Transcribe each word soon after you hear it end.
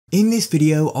In this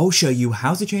video, I'll show you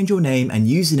how to change your name and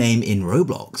username in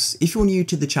Roblox. If you're new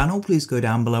to the channel, please go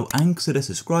down below and consider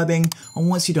subscribing. And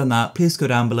once you've done that, please go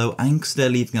down below and consider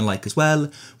leaving a like as well.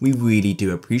 We really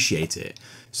do appreciate it.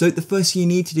 So the first thing you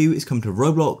need to do is come to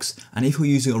Roblox. And if you're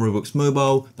using a Roblox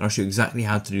mobile, then I'll show you exactly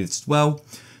how to do this as well.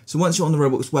 So once you're on the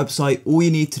Roblox website, all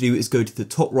you need to do is go to the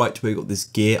top right to where you've got this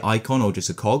gear icon or just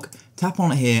a cog, tap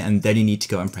on it here, and then you need to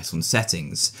go and press on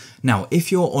settings. Now,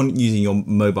 if you're using your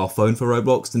mobile phone for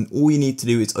Roblox, then all you need to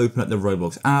do is open up the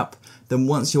Roblox app. Then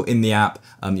once you're in the app,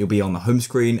 you'll be on the home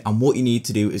screen, and what you need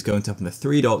to do is go and tap on the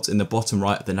three dots in the bottom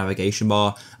right of the navigation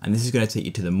bar, and this is going to take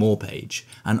you to the More page.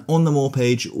 And on the More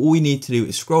page, all you need to do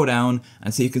is scroll down,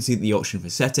 and so you can see the option for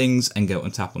settings, and go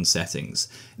and tap on settings.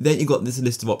 Then you've got this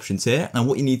list of options here, and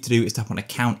what you need to do is tap on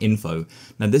account info.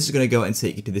 Now this is going to go and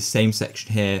take you to the same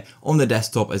section here on the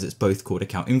desktop, as it's both called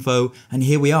account info, and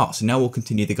here we are. So now we'll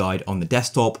continue the guide on the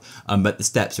desktop, but the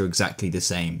steps are exactly the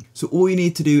same. So all you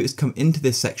need to do is come into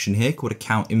this section here called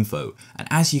account info, and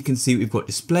as you can see, we've got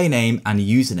display name and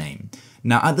username.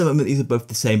 Now at the moment these are both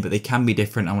the same, but they can be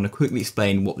different. I want to quickly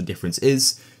explain what the difference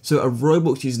is. So a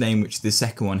Roblox username, which is the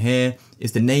second one here,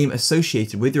 is the name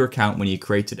associated with your account when you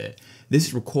created it. This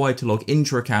is required to log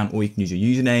into your account, or you can use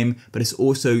your username, but it's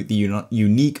also the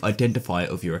unique identifier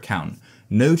of your account.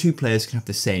 No two players can have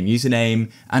the same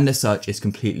username, and as such it's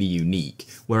completely unique.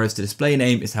 Whereas the display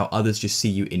name is how others just see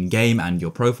you in game and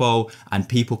your profile, and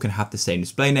people can have the same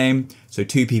display name. So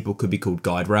two people could be called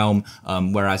Guide Realm,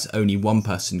 whereas only one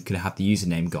person can have the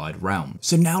username Guide Realm.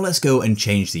 So now let's go and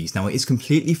change these. Now it is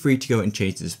completely free to go and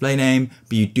change the display name,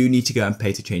 but you do need to go and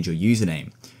pay to change your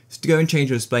username. So to go and change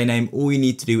your display name, all you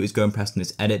need to do is go and press on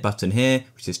this edit button here,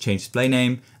 which says change display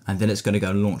name, and then it's going to go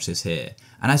and launch this here.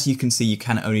 And as you can see, you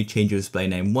can only change your display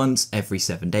name once every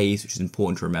 7 days, which is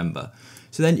important to remember.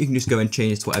 So then you can just go and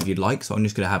change this to whatever you'd like. So I'm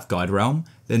just going to have Guide Realm,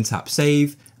 then tap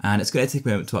save, and it's going to take a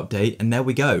moment to update, and there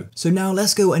we go. So now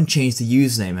let's go and change the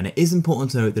username, and it is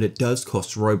important to note that it does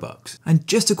cost Robux. And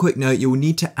just a quick note, you will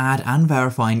need to add and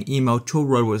verify an email to your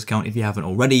Roblox account if you haven't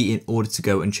already in order to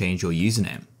go and change your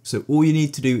username. So all you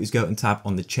need to do is go and tap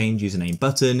on the change username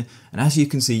button, and as you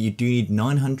can see, you do need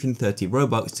 930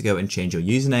 Robux to go and change your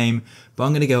username, but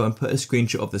I'm going to go and put a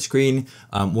screenshot of the screen,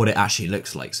 what it actually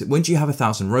looks like. So once you have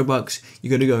 1,000 Robux, you're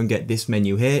going to go and get this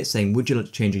menu here saying, would you like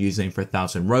to change your username for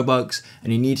 1,000 Robux?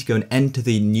 And you need to go and enter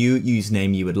the new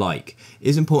username you would like. It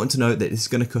is important to note that this is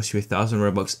going to cost you 1,000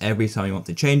 Robux every time you want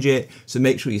to change it, so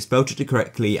make sure you spelled it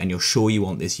correctly and you're sure you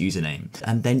want this username.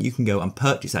 And then you can go and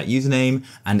purchase that username,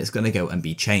 and it's going to go and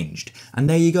be changed. And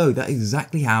there you go, that is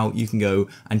exactly how you can go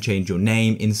and change your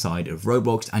name inside of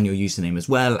Roblox, and your username as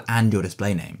well, and your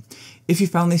display name. If you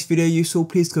found this video useful,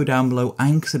 please go down below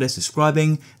and consider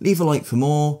subscribing, leave a like for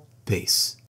more. Peace.